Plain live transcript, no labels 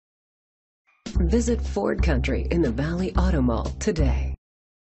Visit Ford Country in the Valley Auto Mall today.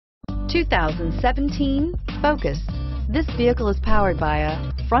 2017 Focus. This vehicle is powered by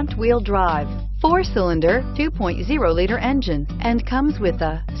a front-wheel drive, 4-cylinder, 2.0-liter engine, and comes with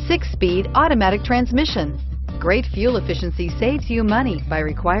a 6-speed automatic transmission. Great fuel efficiency saves you money by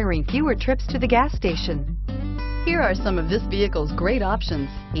requiring fewer trips to the gas station. Here are some of this vehicle's great options: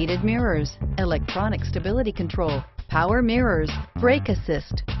 heated mirrors, electronic stability control, power mirrors, brake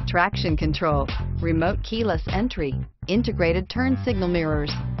assist, traction control, remote keyless entry, integrated turn signal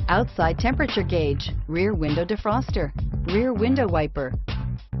mirrors, outside temperature gauge, rear window defroster, rear window wiper.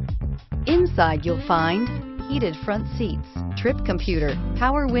 Inside you'll find heated front seats, trip computer,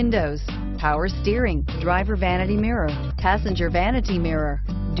 power windows, power steering, driver vanity mirror, passenger vanity mirror,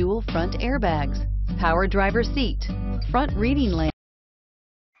 dual front airbags, power driver seat, front reading lamp.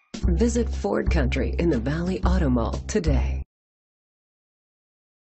 Visit Ford Country in the Valley Auto Mall today.